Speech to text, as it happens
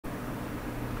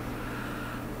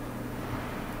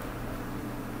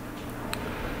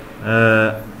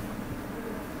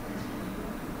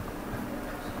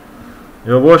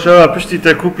يا باشا بشتي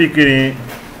تكوبي كري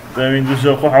ويندوز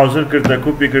خو حاضر کرد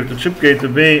تكوبي کرد چه بكي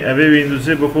تبي ابي ويندوز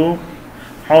بخو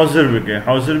حاضر بكي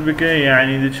حاضر بكي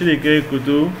يعني دي چلي كي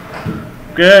كتو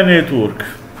كنتورك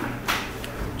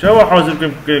شو حاضر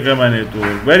بكي كمان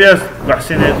نتورك برياس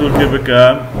بحسي نتورك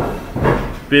بكام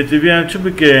بيتبي ام چه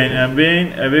بكين ام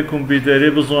بين ابي كمبيوتري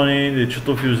بزانين دي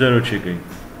چطو فيوزر رو چكين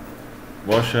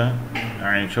باشا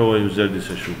يعني شو يوزر دي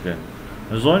شو كان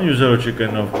زون يوزر رو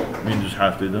چكين نو ويندوز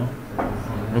 7 ده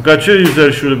نو چه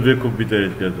یوزر شروع به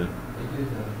کامپیوترت کرده؟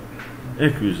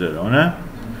 یک یوزر آنه؟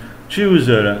 چی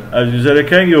یوزره؟ از یوزر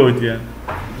که گیوتیه؟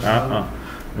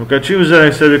 نو چه یوزر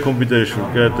اکثر به کامپیوتر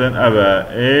شروع کردن؟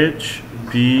 اوه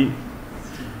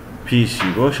PC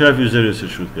باشه اف یوزر اکثر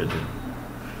شروع کردن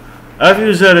اف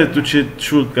یوزر تو چه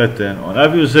شروع کردن؟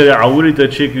 اف یوزر عولی تا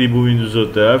چکری بو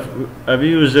ویندوز تا اف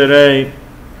یوزر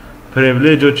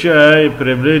پریویلیج چی های؟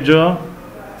 پریویلیج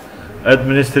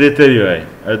ادمنستریتر یای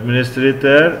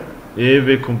ادمنستریتر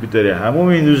به کامپیوتر همون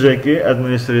ویندوزه که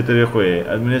ادمنستریتر خویه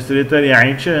ادمنستریتر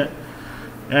یعنی چه؟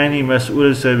 یعنی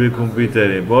مسئول سر به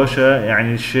کامپیوتره باشه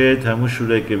یعنی شد همون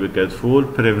شوره که بکد فول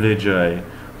پریویلیج های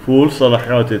فول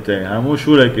صلاحیات تایی همون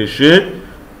شوره که شد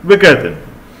بکدن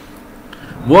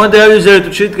بوان ده یوزر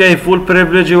تو شد که فول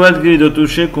پریویلیج ولد گرید و تو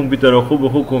شد کامپیوتر خوب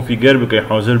خوب کنفیگر بکی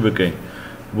حاضر بکی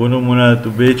بونمونه تو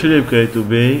بی چلی بکی تو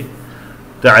بی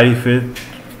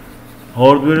تعریفت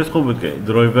هاردویرت خوب بکی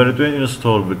درایورت وین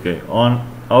اینستال بکی آن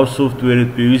او سوفتویرت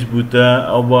پیویست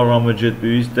بوده او برنامجت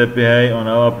پیویست تپی های آن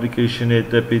او اپلیکیشنت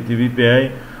تپی تیوی پی های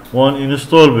وان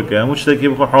اینستال بکی همون چطور که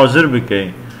بخوا حاضر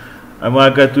بکی اما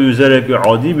اگر تو یوزر که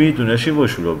عادی بی تو نشی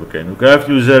باشولو بکی نو که افت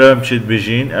یوزر هم چید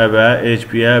بجین ابا اچ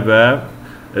پی ابا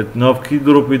ناف کی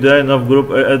گروپی ده ناف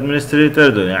گروپ ادمنستریتر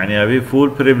ده یعنی اوی فول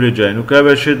پریویلیج های نو که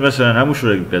ابا شد مثلا همون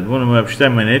شروع بکد بونو ما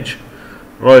بشتن منیج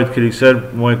رايت كليك سر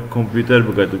موي كمبيوتر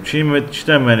بكتب شي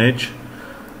متشتا مانج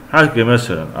حكي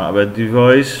مثلا بعد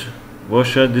ديفايس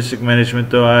باشه ديسك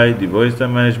مانجمنت هاي ديفايس تا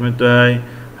مانجمنت هاي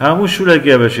همو شو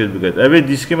لقي بشيت بكت ابي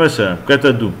ديسك مثلا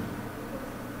كتدو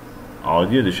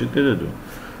عاديه دشت كتدو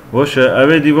باشه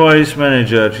ابي ديفايس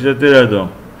مانجر شي تردم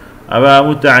ابي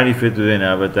همو تعريفه دوين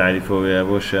ابي تعريفه ويا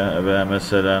باشه ابي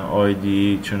مثلا اي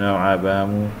دي شنو ابي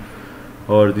همو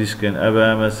هارد دیسکن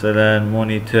ابا مثلا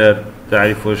مونیتر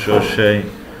تعریف شاشه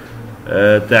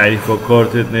تعریف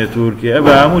کارت نتورکی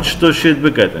ابا همو چطور شد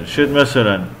بکردن شد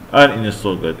مثلا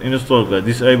اینستال کرد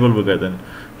دیسایبل بکردن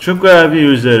چون که اوی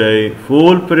یوزر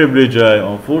فول پریویلیج های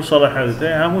آن فول صلاحیت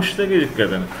های همو شتگیری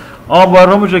کردن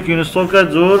برنامه که اینستال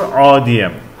کرد زور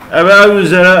عادیم ابا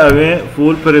یوزر اوی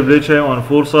فول پریویلیج های آن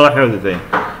فول صلاحیت های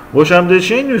باش هم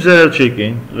دیشه این یوزر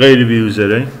چکین غیر بی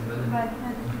یوزر های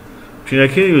چینا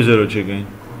که یوزر رو چکین؟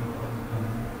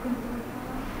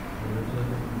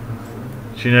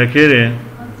 چینا که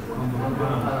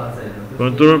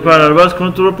کنترل پنل بس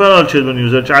کنترل پنل چه بون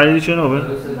یوزر چه علیدی چه نوبه؟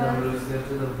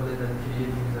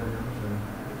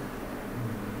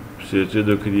 سرچ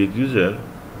دو کریت یوزر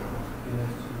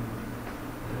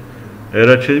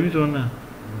ایرا چه بیتون نه؟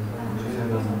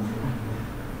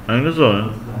 این نزانه؟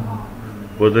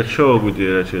 باید چه آگودی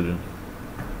ایرا چه دون؟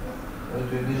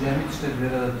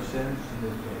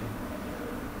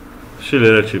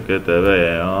 شلره چی بکته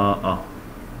بایه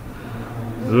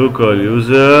local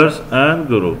users and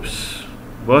groups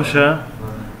باشه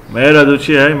ما ایره دو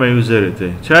چی های ما یوزرته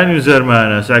چند یوزر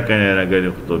معنی سکن ایره گلی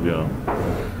خطابی هم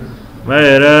ما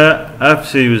ایره اف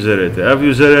سی یوزرته اف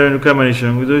یوزر اینو که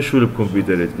منیشن گوده شروع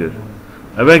کمپیوترت کرد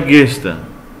اوه گیستن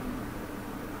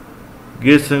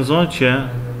زن چیه؟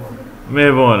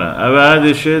 میوانه اوه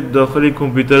هدشه داخلی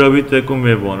کمپیوتر ها بیت تکون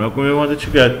میوانه اکون میوانه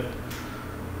چی کرد؟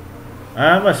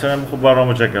 مثلا خب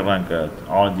برنامه چه رن کرد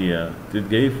عادیه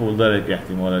تدگهی فولدره که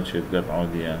احتمالات شد کرد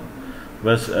عادیه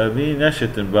بس اوی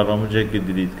نشتن برنامه که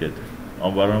دیلیت کرد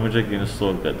آن برنامه که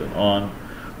اینستال کرد آن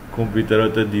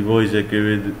کمپیوترات دیوایزه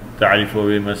که تعریف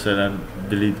هایی مثلا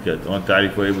دیلیت کرد آن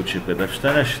تعریف هایی بود چیپ کرد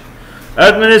افشته نشد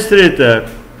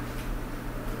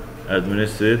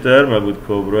ادمنستریتر ما بود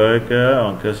کبرای که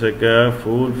آن کسی که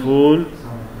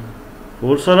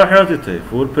فول صلاحیاتی تی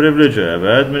فول پریویلیج های با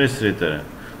ادمنستریتره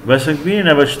بس بین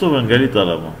ابا چطور بنگلی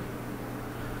طلبه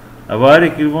ابا هاری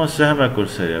کلبون سهم کل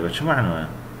سری ابا چه معنوه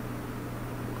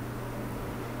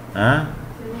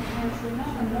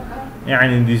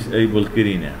يعني disable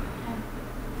كرينه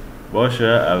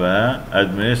باشا ابا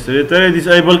administrator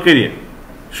disable كريه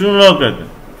شنو لوكد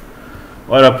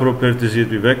ورا properties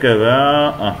بيبقى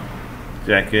با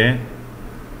تحكي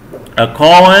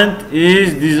account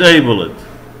is disabled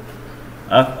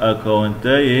account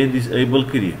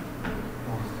disable كريه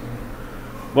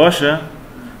باشا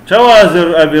شو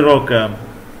ازر ابي روكم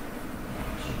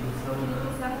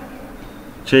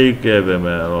چه که به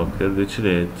من را کرده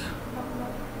چلید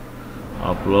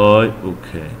apply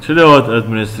اوکی چلی وقت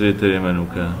ادمنستریتری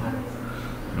منوکه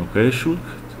نوکه شد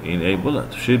این ای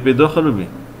بلد شید به داخل بین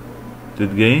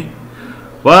تدگین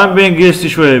با هم بین گیستی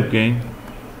شویه بکن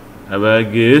اما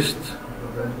گیست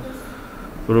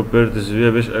properties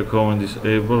via which account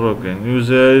disable roken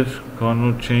user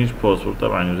cannot change password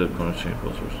طبعا user cannot change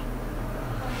password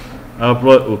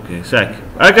apply اوکی ساک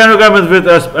اگر نو قامت فيت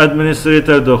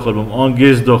administrator داخل بم آن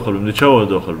گیست داخل بم چه وقت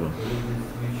داخل بم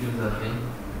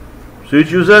switch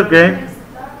user کن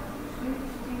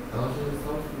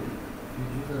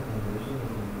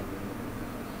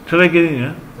چرا کردین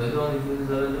نه؟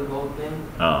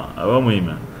 اول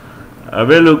مهمه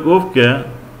اول لوگ اوف که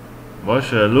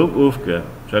باشه لوگ اوف که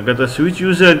چون که تا سویچ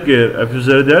یوزر کرد اف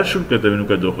یوزر در شروع کرده بینو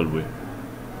که داخل بوی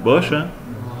باشه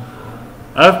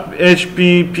اف اچ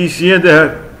پی پی سی ده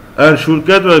هر شروع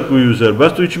کرد و کو یوزر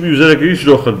بس تو چی یوزر کریش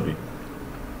داخل بی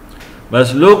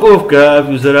بس لوگ اوف که اف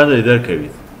یوزر اند در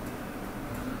کوید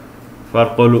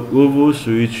فرق لوگ اوف و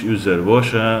سویچ یوزر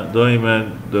باشه دائما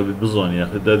دابید بزانی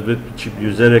اخی داد بید چی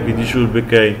یوزر کدی شروع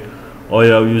بکی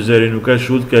آیا یوزر اینو که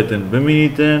شروع کردن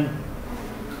ببینیدن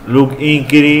لوگ این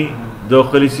کری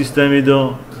داخلی سیستمی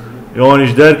دا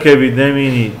یعنیش در کوید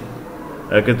نمینید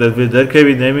اگر تدبیر در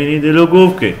کوید نمینید لوگ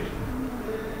اوف که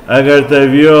اگر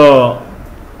تبیا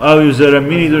او یوزر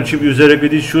مینید و چیپ یوزر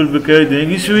کدی شروع بکی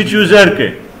دنگی سویچ یوزر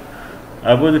که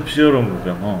ابود بسیارم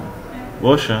بکن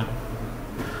باشه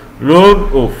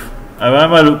لوگ اوف اول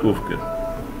ما لوگ اوف کرد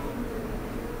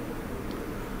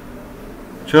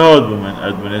چه هاد بو من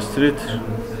ادمنستریتر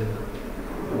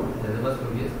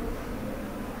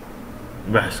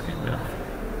بحث کن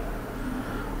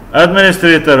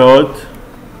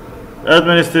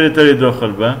ادمنستریتر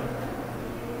داخل با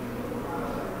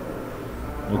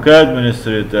و که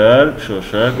ادمنستریتر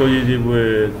شوشک رو دیدی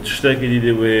بوید تشتاکی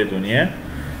دیدی بوید دنیا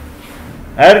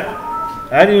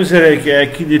هر یوزره که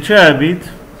اکیدی چه عبید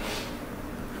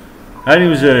هر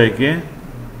یوزره که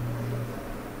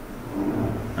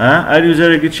هر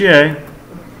یوزره که چی هی؟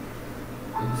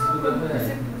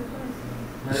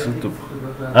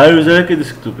 هر یوزره که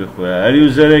دسکتوپ خواه هر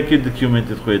یوزره که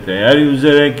دکیومنتت خواه هر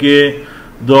یوزره که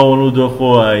داونلود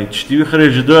خواه چطی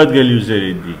بخره جداد گل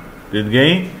یوزره دی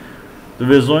دیدگاهی؟ تو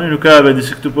بزنی نو که به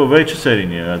دسکتوپ وای چه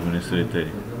سرینیه ادمنستریتری؟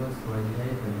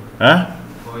 ها؟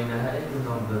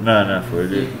 نه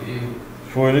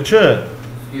فایل چه؟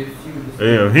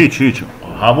 هیچ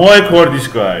همه های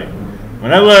کاردیسک های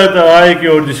من نگوید هایی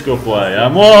که هاردیسک خواه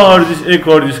همه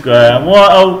هاردیسک های همه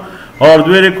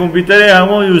هاردویر کامپیوتری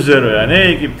همه یوزر های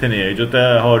نه یکی بتنیه جو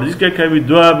تا هاردیسک کبی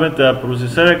دو ابن تا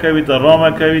پروسیسر کبی تا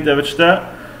رام کبی تا بچتا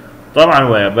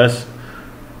طبعا ویا بس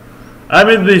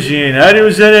امید بجین هر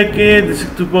یوزر که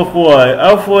دسکتوپ خواه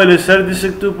او فایل سر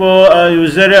دسکتوپ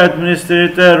یوزر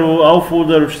ادمنستریتر و او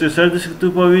فولدر وشته سر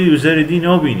دسکتوپ وی یوزر دی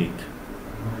نبینید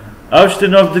اوشته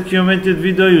ناف دکیومنتد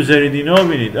ویدیو یوزر دی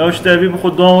نبینید اوشته وی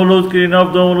بخود دانلود کردی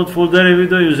ناف دانلود فولدر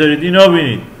ویدیو یوزر دی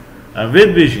نبینید ام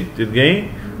وید بجین تدگین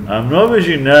ام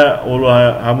نبجین نه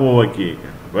اولا همو وکی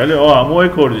ولی همو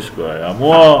کاردیسکو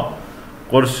همو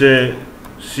قرص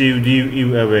سی و دی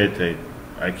ایو اویت هید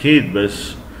اکید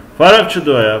بس فرق چه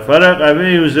دویا فرق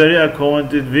اوی یوزری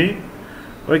اکاونتد وی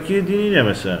وکی دی نیه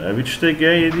مثلا اوی چطه که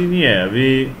یه دی نیه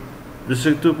اوی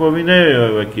دسکتوپ اوی نیه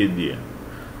وکی دیه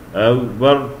او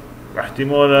بر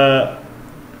احتمالا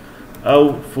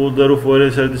او فولدر و فایل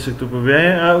سر دسکتوپ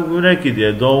بیاین او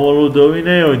نکیدیه دانلود دوی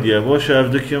نیادیه باشه اف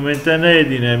دکیومنت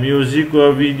نیدینه میوزیک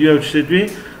و ویدیو چطور بی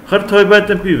خر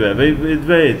تایبت پیوه وی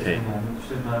ادوایت هی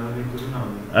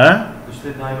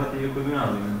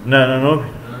نه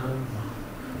نبی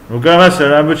نوکه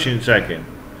مثلا بچین چکن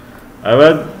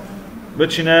اول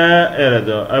بچینه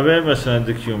ایردا اول مثلا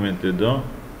دکیومنت دا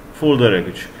فولدر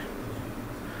کچک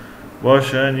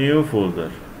باشه نیو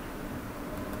فولدر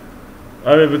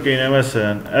اول بکنه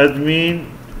مثلا ادمین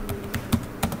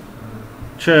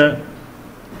چه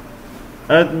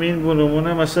ادمین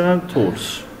بنمونه مثلا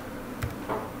تورس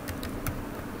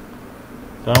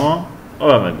تمام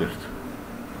اول من گرفت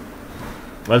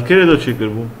بلکه دو چی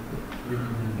کربون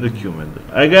دکیومنت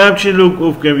اگر همچین لوگ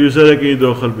اوف کم یوزره که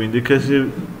داخل بینده کسی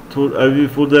اوی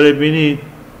فولدره بینید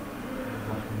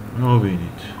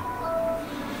نبینید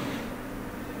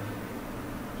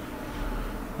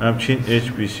همچین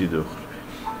HPC داخل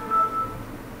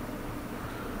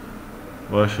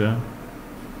باشه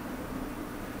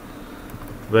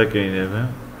بکنه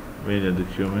بین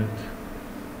دکیومنت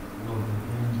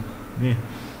نه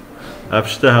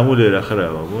افشته همو لیر خره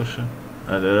باشه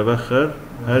هر بخر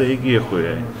هر ایگی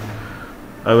خویه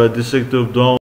اول دسکتوپ داون